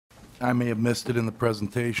I may have missed it in the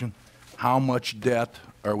presentation. How much debt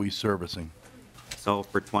are we servicing? So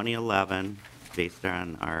for 2011, based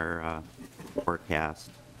on our forecast,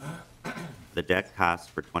 the debt cost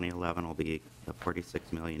for 2011 will be $46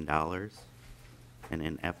 million. And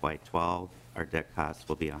in FY12, our debt cost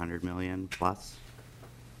will be $100 million plus.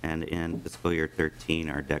 And in fiscal year 13,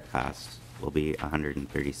 our debt costs will be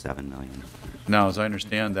 $137 million. Now, as I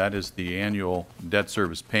understand, that is the annual debt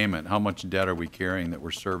service payment. How much debt are we carrying that we're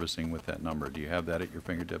servicing with that number? Do you have that at your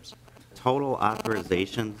fingertips? Total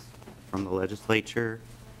authorizations from the legislature,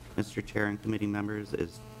 Mr. Chair and committee members,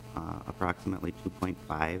 is approximately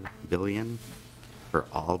 $2.5 billion for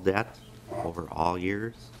all debt over all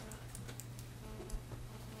years.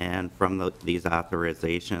 And from these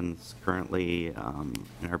authorizations, currently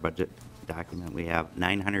in our budget document, we have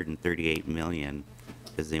 $938 million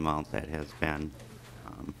is the amount that has been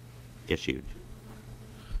issued.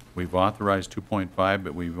 We've authorized 2.5,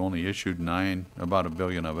 but we've only issued about $1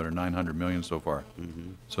 billion of it, or 900 million so far.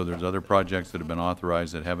 So there's other projects that have been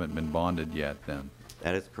authorized that haven't been bonded yet then,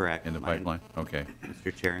 That is correct. in the pipeline? Okay.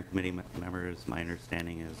 Mr. Chair and committee members, my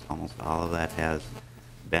understanding is almost all of that has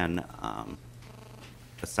been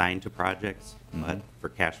assigned to projects, but for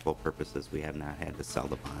cash flow purposes, we have not had to sell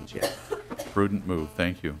the bonds yet. Prudent move,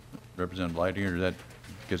 thank you. Representative Leidinger, that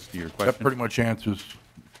gets to your question? That pretty much answers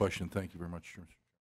the question. Thank you very much, Mr.